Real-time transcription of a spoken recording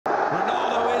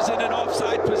is in an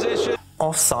offside position.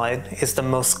 Offside is the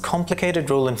most complicated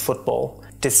rule in football.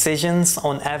 Decisions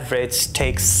on average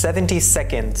take 70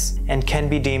 seconds and can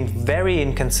be deemed very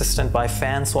inconsistent by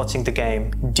fans watching the game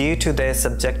due to their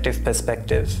subjective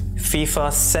perspective.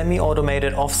 FIFA's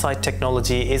semi-automated offside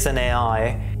technology is an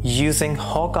AI using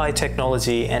Hawkeye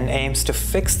technology and aims to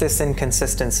fix this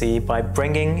inconsistency by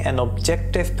bringing an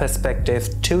objective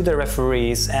perspective to the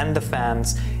referees and the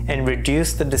fans and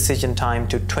reduce the decision time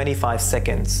to 25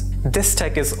 seconds. This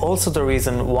tech is also the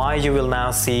reason why you will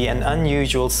now see an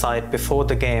unusual sight before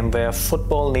the game where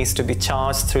football needs to be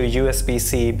charged through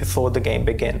USB-C before the game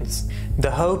begins.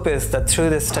 The hope is that through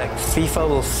this tech, FIFA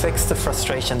will fix the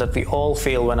frustration that we all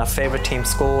feel when our favorite team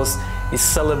scores, we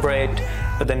celebrate,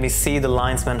 but then we see the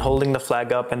linesman holding the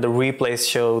flag up and the replays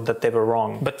show that they were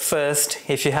wrong. But first,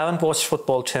 if you haven't watched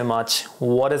football too much,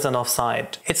 what is an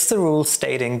offside? It's the rule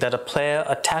stating that a player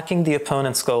attacking the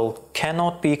opponent's goal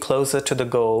cannot be closer to the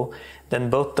goal than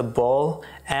both the ball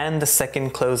and the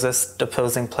second closest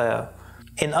opposing player.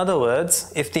 In other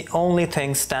words, if the only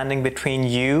thing standing between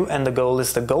you and the goal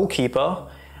is the goalkeeper,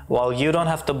 while you don't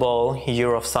have the ball,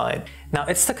 you're offside. Now,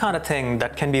 it's the kind of thing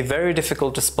that can be very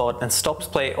difficult to spot and stops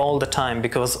play all the time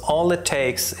because all it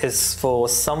takes is for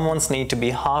someone's knee to be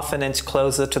half an inch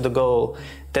closer to the goal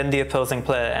than the opposing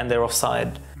player and they're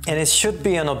offside. And it should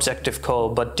be an objective call,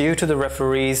 but due to the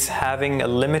referees having a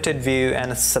limited view and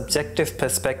a subjective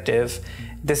perspective,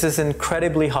 this is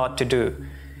incredibly hard to do.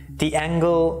 The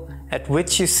angle at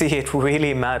which you see it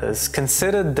really matters.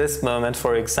 Consider this moment,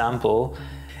 for example,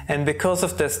 and because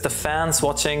of this, the fans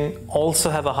watching also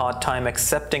have a hard time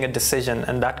accepting a decision,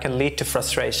 and that can lead to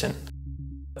frustration.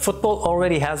 Football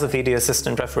already has a video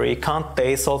assistant referee. Can't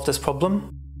they solve this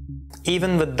problem?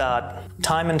 Even with that,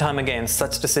 time and time again,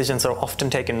 such decisions are often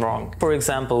taken wrong. For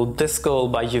example, this goal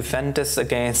by Juventus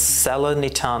against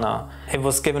Salernitana, it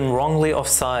was given wrongly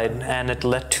offside and it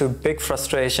led to big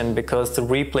frustration because the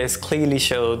replays clearly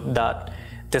showed that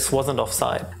this wasn't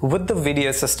offside. With the video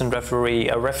assistant referee,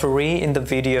 a referee in the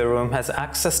video room has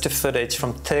access to footage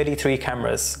from 33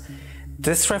 cameras.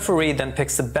 This referee then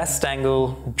picks the best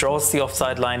angle, draws the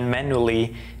offside line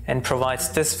manually, and provides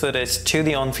this footage to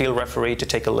the on-field referee to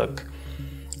take a look.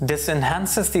 This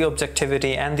enhances the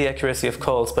objectivity and the accuracy of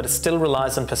calls, but it still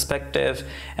relies on perspective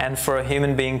and for a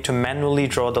human being to manually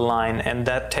draw the line, and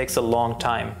that takes a long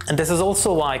time. And this is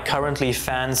also why currently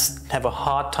fans have a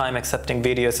hard time accepting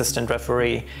video assistant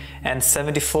referee, and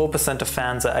 74% of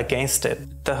fans are against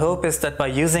it. The hope is that by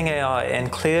using AI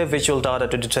and clear visual data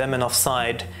to determine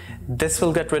offside, this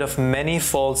will get rid of many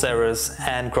false errors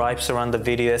and gripes around the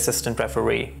video assistant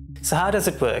referee. So how does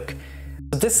it work?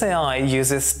 This AI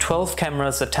uses 12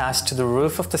 cameras attached to the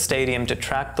roof of the stadium to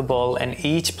track the ball and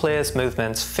each player's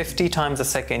movements 50 times a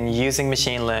second using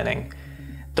machine learning.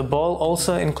 The ball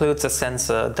also includes a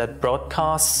sensor that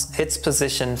broadcasts its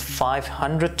position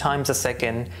 500 times a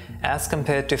second as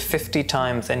compared to 50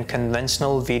 times in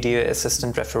conventional video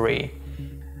assistant referee.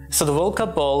 So the World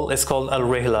Cup ball is called Al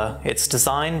Rihla. It's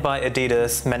designed by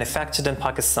Adidas, manufactured in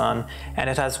Pakistan, and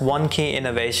it has one key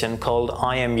innovation called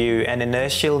IMU, an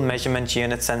inertial measurement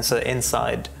unit sensor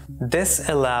inside. This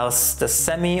allows the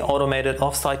semi-automated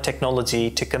offside technology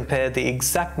to compare the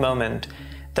exact moment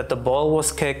that the ball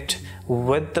was kicked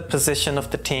with the position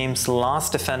of the team's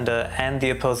last defender and the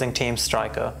opposing team's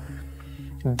striker.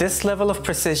 This level of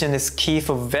precision is key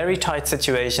for very tight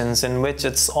situations in which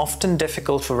it's often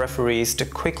difficult for referees to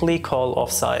quickly call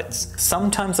offsides.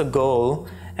 Sometimes a goal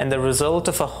and the result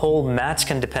of a whole match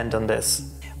can depend on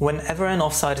this. Whenever an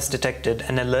offside is detected,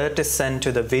 an alert is sent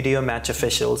to the video match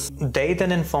officials. They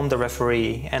then inform the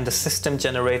referee and the system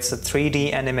generates a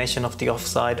 3D animation of the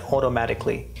offside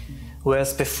automatically.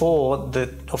 Whereas before,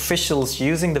 the officials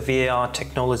using the VAR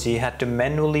technology had to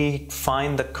manually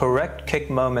find the correct kick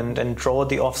moment and draw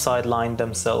the offside line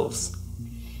themselves.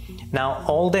 Now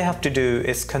all they have to do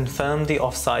is confirm the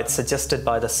offside suggested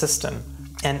by the system.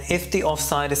 And if the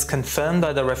offside is confirmed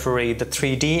by the referee, the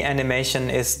 3D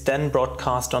animation is then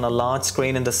broadcast on a large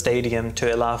screen in the stadium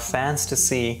to allow fans to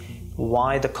see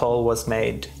why the call was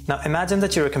made. Now imagine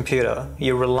that you're a computer.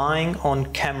 You're relying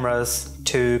on cameras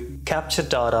to capture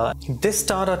data. This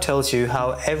data tells you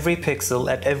how every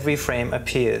pixel at every frame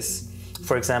appears.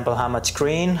 For example, how much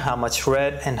green, how much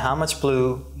red, and how much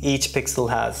blue each pixel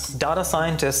has. Data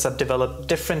scientists have developed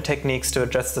different techniques to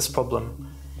address this problem.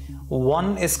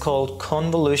 One is called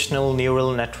convolutional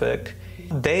neural network.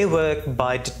 They work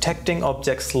by detecting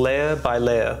objects layer by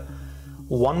layer.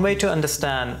 One way to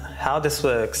understand how this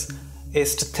works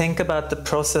is to think about the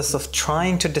process of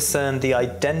trying to discern the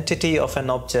identity of an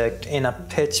object in a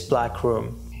pitch black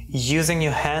room. Using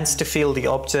your hands to feel the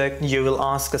object, you will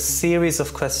ask a series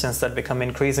of questions that become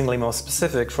increasingly more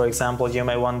specific. For example, you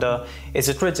may wonder, is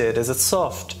it rigid? Is it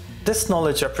soft? This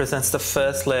knowledge represents the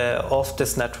first layer of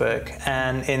this network,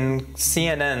 and in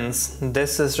CNNs,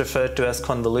 this is referred to as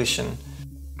convolution.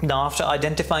 Now, after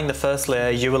identifying the first layer,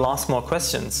 you will ask more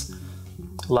questions,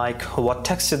 like what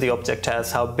texture the object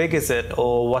has, how big is it,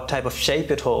 or what type of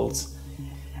shape it holds.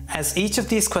 As each of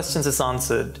these questions is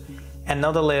answered,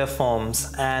 another layer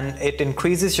forms, and it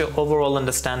increases your overall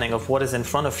understanding of what is in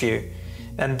front of you.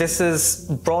 And this is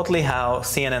broadly how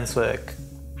CNNs work.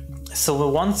 So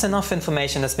once enough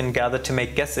information has been gathered to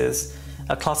make guesses,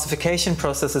 a classification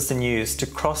process is then used to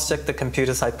cross-check the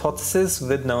computer's hypothesis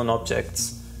with known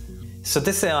objects. So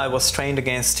this AI was trained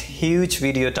against huge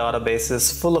video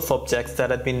databases full of objects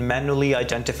that had been manually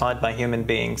identified by human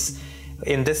beings.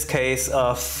 In this case,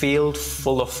 a field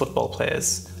full of football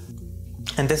players.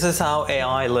 And this is how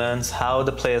AI learns how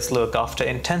the players look after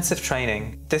intensive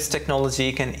training. This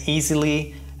technology can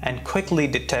easily and quickly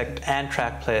detect and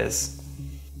track players.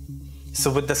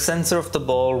 So with the sensor of the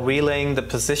ball relaying the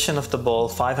position of the ball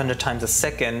 500 times a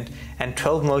second and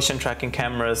 12 motion tracking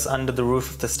cameras under the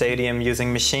roof of the stadium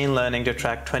using machine learning to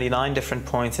track 29 different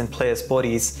points in players'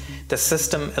 bodies, the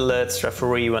system alerts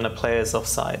referee when a player is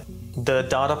offside. The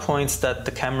data points that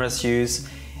the cameras use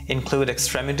include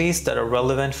extremities that are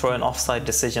relevant for an offside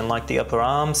decision, like the upper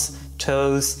arms,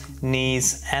 toes,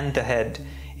 knees, and the head.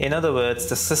 In other words,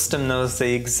 the system knows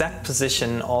the exact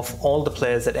position of all the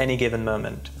players at any given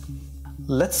moment.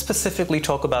 Let's specifically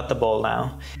talk about the ball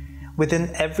now.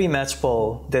 Within every match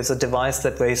ball, there's a device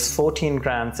that weighs 14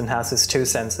 grams and houses two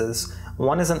sensors.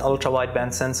 One is an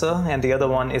ultra-wideband sensor and the other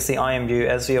one is the IMU,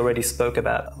 as we already spoke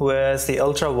about. Whereas the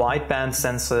ultra-wideband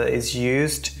sensor is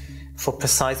used for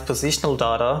precise positional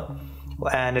data,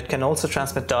 and it can also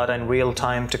transmit data in real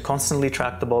time to constantly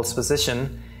track the ball's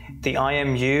position. The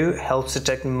IMU helps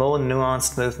detect more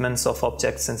nuanced movements of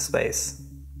objects in space.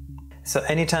 So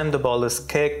anytime the ball is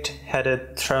kicked,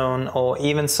 headed, thrown, or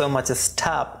even so much as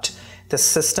tapped, the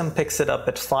system picks it up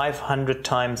at 500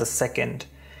 times a second.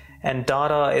 And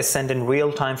data is sent in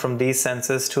real time from these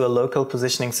sensors to a local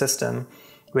positioning system,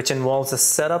 which involves a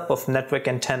setup of network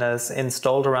antennas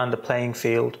installed around the playing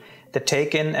field that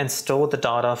take in and store the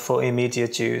data for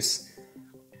immediate use.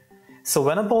 So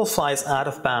when a ball flies out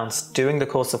of bounds during the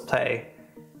course of play,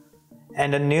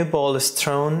 and a new ball is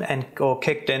thrown or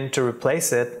kicked in to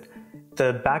replace it,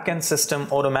 the backend system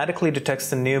automatically detects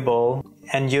the new ball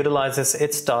and utilizes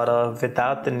its data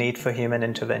without the need for human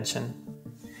intervention.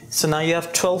 So now you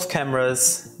have 12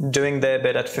 cameras doing their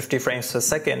bit at 50 frames per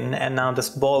second, and now this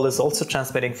ball is also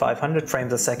transmitting 500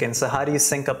 frames a second. So how do you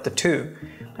sync up the two?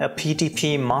 A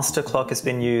PTP master clock has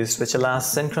been used, which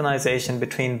allows synchronization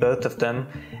between both of them,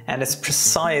 and is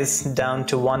precise down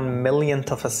to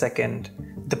 1/1,000,000th of a second.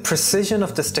 The precision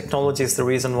of this technology is the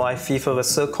reason why FIFA was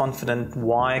so confident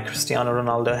why Cristiano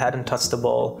Ronaldo hadn't touched the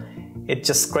ball. It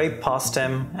just scraped past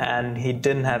him and he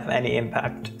didn't have any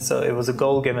impact. So it was a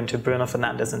goal given to Bruno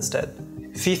Fernandes instead.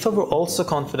 FIFA were also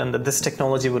confident that this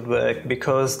technology would work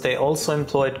because they also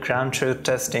employed ground truth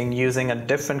testing using a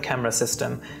different camera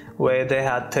system, where they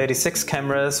had 36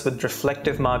 cameras with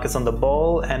reflective markers on the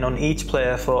ball and on each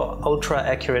player for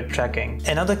ultra-accurate tracking.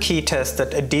 Another key test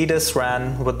that Adidas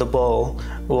ran with the ball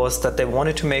was that they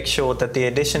wanted to make sure that the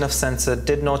addition of sensor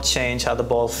did not change how the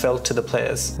ball felt to the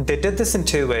players. They did this in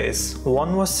two ways.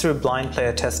 One was through blind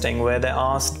player testing, where they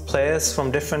asked players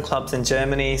from different clubs in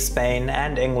Germany, Spain,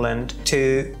 and England to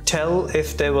tell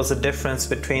if there was a difference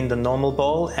between the normal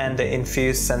ball and the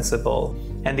infused sensor ball.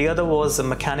 And the other was a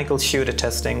mechanical shooter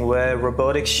testing, where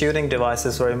robotic shooting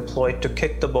devices were employed to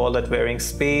kick the ball at varying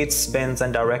speeds, spins,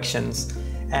 and directions.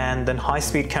 And then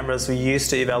high-speed cameras were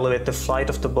used to evaluate the flight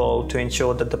of the ball to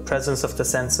ensure that the presence of the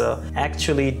sensor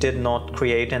actually did not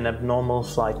create an abnormal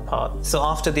flight path. So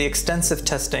after the extensive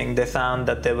testing, they found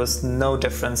that there was no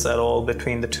difference at all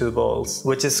between the two balls,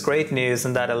 which is great news,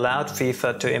 and that allowed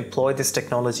FIFA to employ this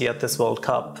technology at this World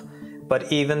Cup.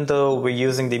 But even though we're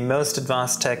using the most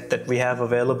advanced tech that we have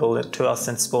available to us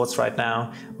in sports right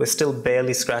now, we're still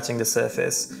barely scratching the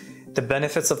surface. The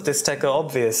benefits of this tech are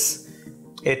obvious.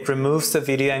 It removes the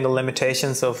video angle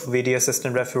limitations of video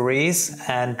assistant referees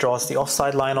and draws the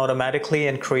offside line automatically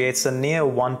and creates a near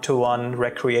one-to-one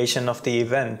recreation of the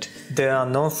event. There are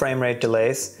no frame rate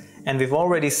delays, and we've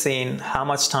already seen how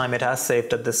much time it has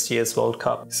saved at this year's World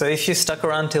Cup. So if you stuck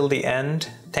around till the end,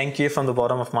 thank you from the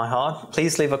bottom of my heart.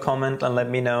 Please leave a comment and let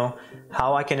me know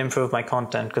how I can improve my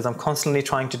content, because I'm constantly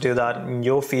trying to do that, and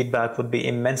your feedback would be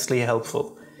immensely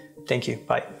helpful. Thank you.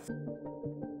 Bye.